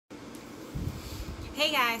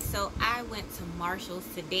Hey guys, so I went to Marshall's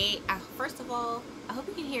today. First of all, I hope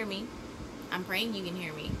you can hear me. I'm praying you can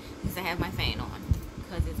hear me because I have my fan on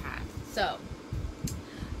because it's hot. So,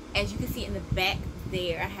 as you can see in the back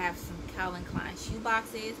there, I have some Calvin Klein shoe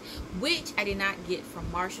boxes, which I did not get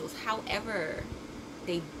from Marshall's. However,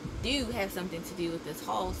 they do have something to do with this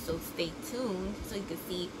haul, so stay tuned so you can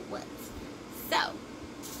see what. So,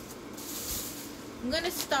 I'm going to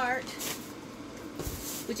start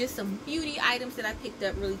with just some beauty items that I picked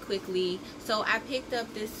up really quickly. So I picked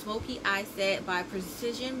up this Smoky Eye Set by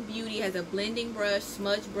Precision Beauty. It has a blending brush,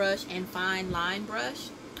 smudge brush, and fine line brush.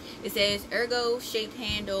 It says ergo shaped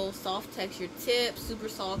handle, soft textured tip, super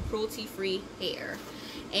soft, cruelty free hair.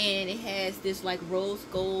 And it has this like rose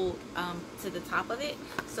gold to the top of it.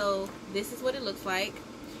 So this is what it looks like.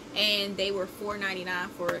 And they were $4.99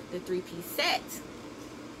 for the 3-piece set.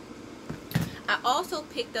 I also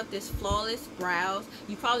picked up this Flawless Brows.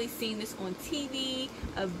 You've probably seen this on TV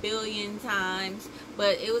a billion times,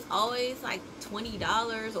 but it was always like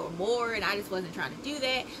 $20 or more, and I just wasn't trying to do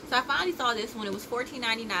that. So I finally saw this one. It was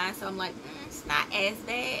 $14.99, so I'm like, it's not as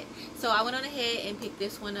bad. So I went on ahead and picked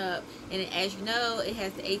this one up, and as you know, it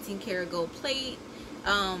has the 18 karat gold plate.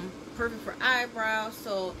 Perfect for eyebrows.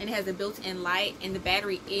 So, and it has a built-in light, and the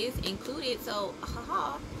battery is included. So,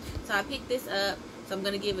 so I picked this up. So I'm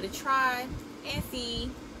gonna give it a try and see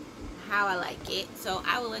how I like it, so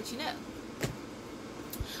I will let you know.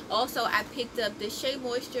 Also, I picked up this Shea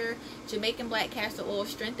Moisture Jamaican Black Castor Oil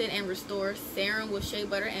Strengthen and Restore Serum with shea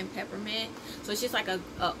butter and peppermint. So it's just like a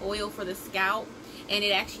oil for the scalp, and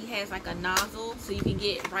it actually has like a nozzle, so you can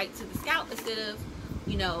get right to the scalp instead of,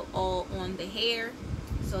 you know, all on the hair.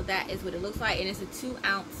 So that is what it looks like, and it's a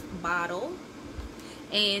 2-ounce bottle,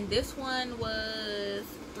 and this one was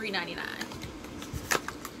 $3.99.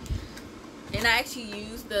 And I actually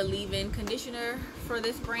used the leave-in conditioner for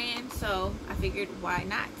this brand, so I figured why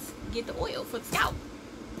not get the oil for the scalp.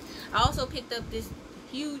 I also picked up this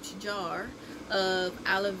huge jar of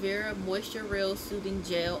aloe vera moisture real soothing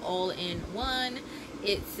gel all in one.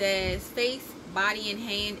 It says face, body and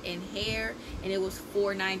hand and hair, and it was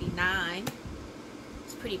 $4.99.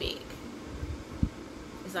 It's pretty big.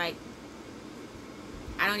 It's like,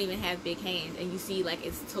 I don't even have big hands, and you see like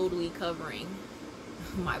it's totally covering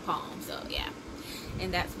my palm. So yeah,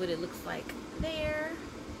 and that's what it looks like there.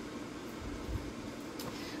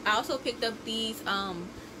 I also picked up these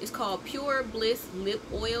it's called Pure Bliss lip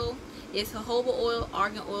oil. It's jojoba oil,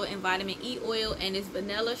 argan oil, and vitamin E oil, and it's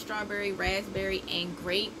vanilla, strawberry, raspberry, and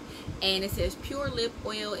grape. And it says pure lip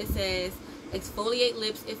oil. It says exfoliate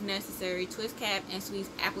lips if necessary, twist cap and squeeze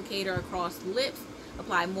applicator across lips,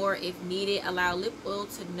 apply more if needed, allow lip oil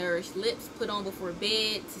to nourish lips, put on before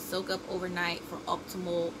bed to soak up overnight for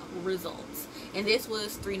optimal results. And this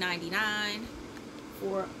was $3.99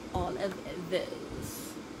 for all of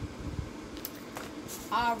those.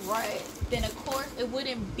 Alright, then of course it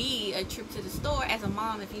wouldn't be a trip to the store as a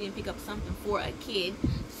mom if you didn't pick up something for a kid.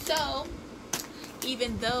 So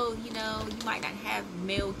even though, you know, you might not have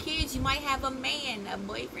male kids, you might have a man, a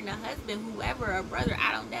boyfriend, a husband, whoever, a brother,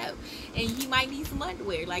 I don't know, and you might need some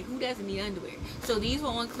underwear. Like, who doesn't need underwear? So these were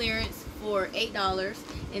on clearance for $8,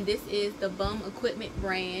 and this is the Bum Equipment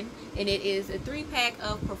brand, and it is a 3-pack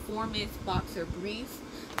of performance boxer briefs.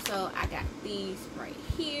 So I got these right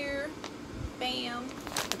here. Bam.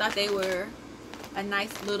 I thought they were a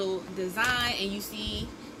nice little design, and you see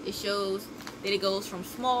it shows that it goes from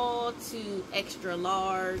small to extra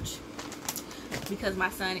large because my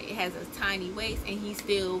son has a tiny waist, and he's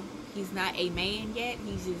not a man yet.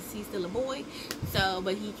 He's still a boy. So,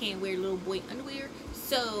 but he can't wear little boy underwear.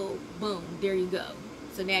 So, boom, there you go.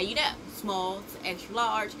 So now you know, small to extra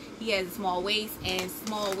large. He has a small waist, and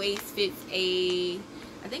small waist fits a,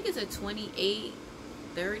 I think it's a 28-30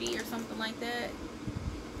 or something like that.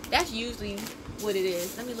 That's usually what it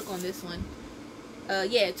is. Let me look on this one.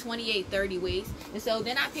 Yeah, 28-30 waist. And so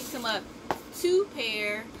then I picked him up 2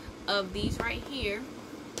 pair of these right here.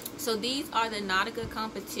 So these are the Nautica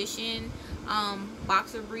Competition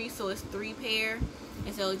boxer briefs. So it's 3 pair,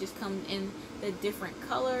 and so it just comes in the different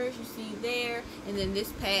colors you see there. And then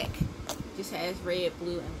this pack just has red,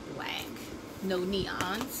 blue, and black, no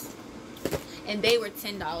neons, and they were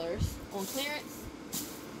 $10 on clearance.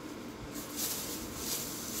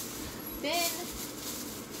 Then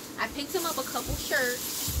I picked him up a couple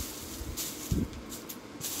shirts.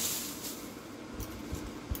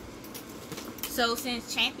 So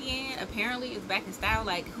since Champion apparently is back in style,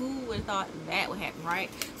 like who would have thought that would happen,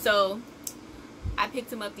 right? So I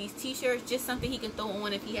picked him up these t-shirts, just something he can throw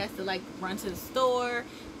on if he has to like run to the store,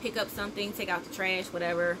 pick up something, take out the trash,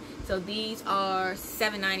 whatever. So these are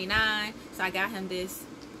 $7.99. So I got him this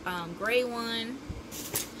gray one,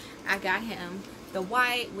 I got him the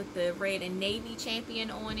white with the red and navy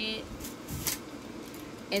champion on it.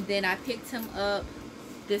 And then I picked him up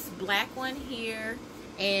this black one here.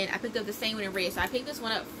 And I picked up the same one in red. So I picked this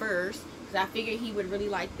one up first because I figured he would really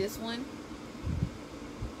like this one.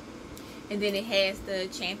 And then it has the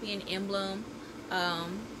champion emblem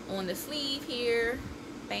on the sleeve here.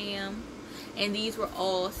 Bam. And these were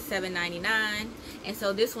all $7.99. And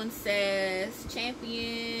so this one says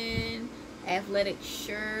champion athletic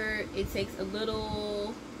shirt. It takes a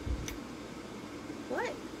little,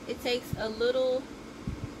 what? It takes a little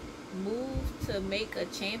move to make a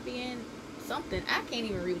champion something. I can't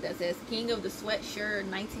even read what that says. King of the Sweatshirt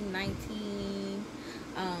 1919.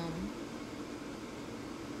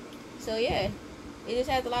 So yeah, it just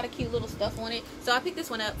has a lot of cute little stuff on it. So I picked this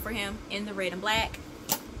one up for him in the red and black.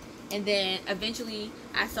 And then eventually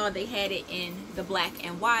I saw they had it in the black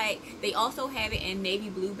and white. They also have it in navy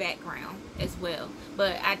blue background as well.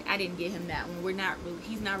 But I didn't get him that one.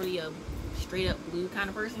 He's not really a straight up blue kind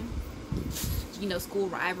of person. You know, school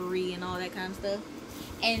rivalry and all that kind of stuff.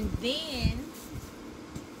 And then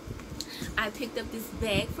I picked up this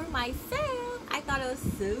bag for myself. I thought it was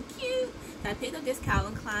so cute. So I picked up this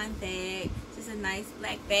Calvin Klein bag. Just a nice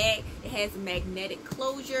black bag. It has a magnetic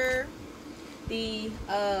closure. The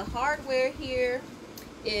hardware here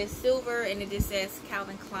is silver and it just says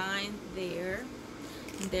Calvin Klein there.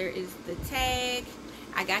 And there is the tag.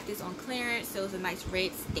 I got this on clearance, so it's a nice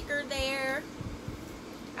red sticker there.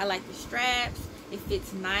 I like the straps. It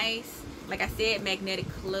fits nice. Like I said, magnetic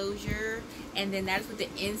closure. And then that's what the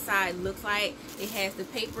inside looks like. It has the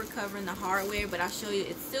paper covering the hardware, but I'll show you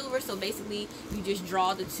it's silver. So basically, you just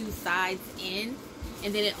draw the two sides in.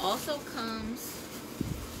 And then it also comes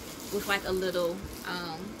with like a little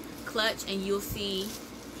clutch, and you'll see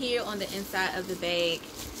here on the inside of the bag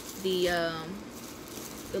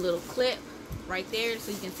the little clip right there,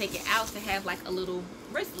 so you can take it out to have like a little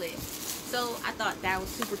wristlet. So I thought that was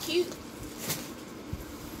super cute.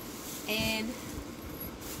 And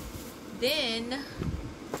then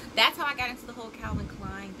that's how I got into the whole Calvin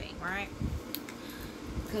Klein thing, right?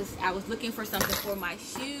 Because I was looking for something for my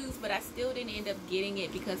shoes, but I still didn't end up getting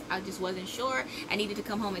it because I just wasn't sure. I needed to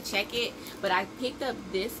come home and check it. But I picked up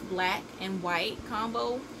this black and white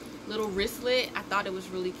combo little wristlet. I thought it was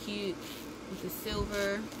really cute with the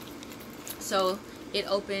silver. So it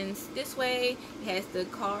opens this way. It has the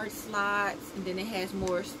card slots, and then it has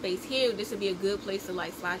more space here. This would be a good place to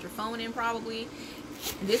like slide your phone in probably.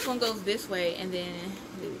 And this one goes this way, and then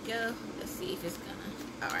here we go. Let's see if it's gonna.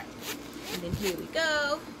 All right. And then here we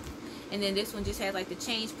go. And then this one just has like the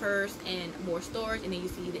change purse and more storage. And then you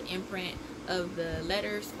see the imprint of the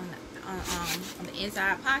letters on the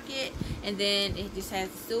inside pocket. And then it just has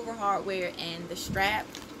the silver hardware and the strap.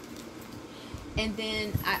 And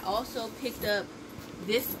then I also picked up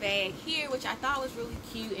this bag here, which I thought was really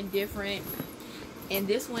cute and different. And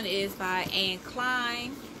this one is by Anne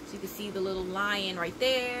Klein. So you can see the little lion right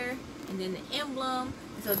there. And then the emblem.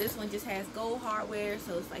 So this one just has gold hardware,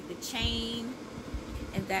 so it's like the chain,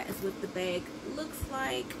 and that is what the bag looks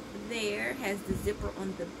like there. Has the zipper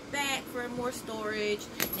on the back for more storage,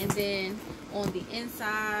 and then on the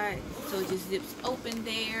inside, so it just zips open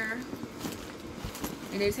there,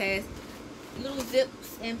 and it has little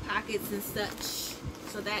zips and pockets and such.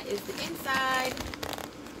 So that is the inside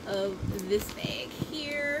of this bag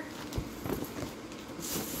here.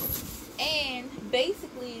 And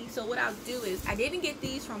basically, so what I'll do is, I didn't get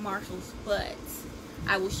these from Marshalls, but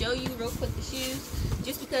I will show you real quick the shoes,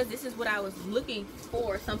 just because this is what I was looking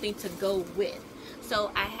for, something to go with.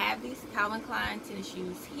 So I have these Calvin Klein tennis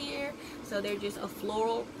shoes here. So they're just a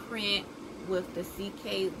floral print with the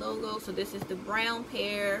CK logo. So this is the brown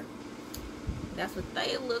pair. That's what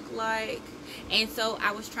they look like. And so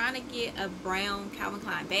I was trying to get a brown Calvin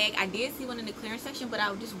Klein bag. I did see one in the clearance section, but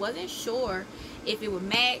I just wasn't sure if it would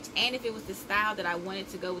match and if it was the style that I wanted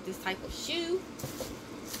to go with this type of shoe.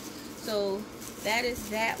 So that is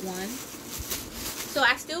that one. So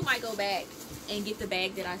I still might go back and get the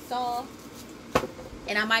bag that I saw,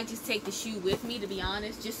 and I might just take the shoe with me, to be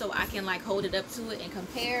honest, just so I can like hold it up to it and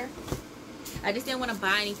compare. I just didn't want to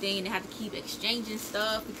buy anything and have to keep exchanging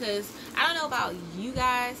stuff, because I don't know about you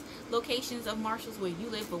guys, locations of Marshalls where you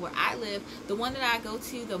live, but where I live, the one that I go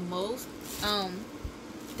to the most,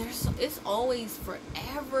 it's always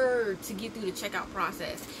forever to get through the checkout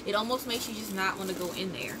process. It almost makes you just not want to go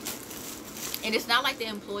in there. And it's not like the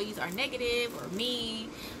employees are negative or mean,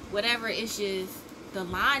 whatever. It's just the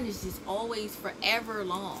line is just always forever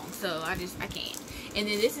long. So I can't. And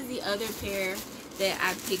then this is the other pair that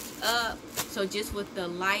I picked up. So just with the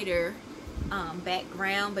lighter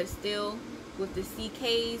background, but still with the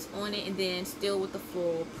CKs on it, and then still with the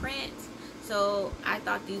full print. So I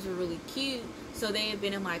thought these were really cute. So they have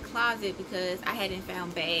been in my closet because I hadn't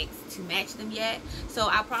found bags to match them yet. So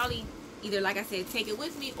I'll probably either, like I said, take it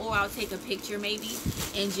with me, or I'll take a picture maybe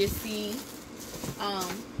and just see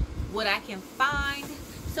what I can find.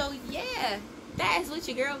 So yeah, that is what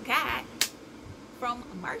your girl got from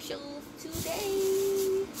Marshalls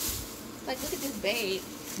today. Like, look at this bag.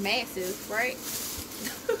 It's massive, right?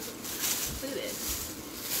 Look at this.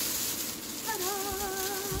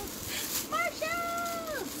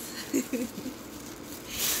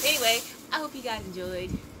 Anyway, I hope you guys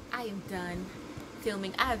enjoyed. I am done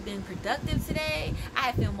filming. I have been productive today. I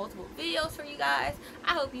have filmed multiple videos for you guys.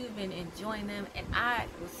 I hope you've been enjoying them, and I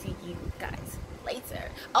will see you guys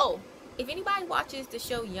later. Oh, if anybody watches the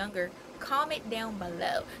show Younger, comment down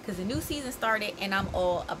below, because the new season started and I'm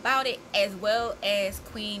all about it, as well as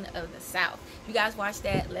Queen of the South. If you guys watch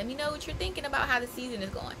that, let me know what you're thinking about how the season is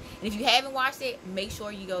going. And if you haven't watched it, make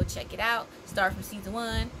sure you go check it out. Start from season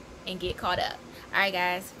 1 and get caught up. Alright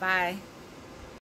guys, bye.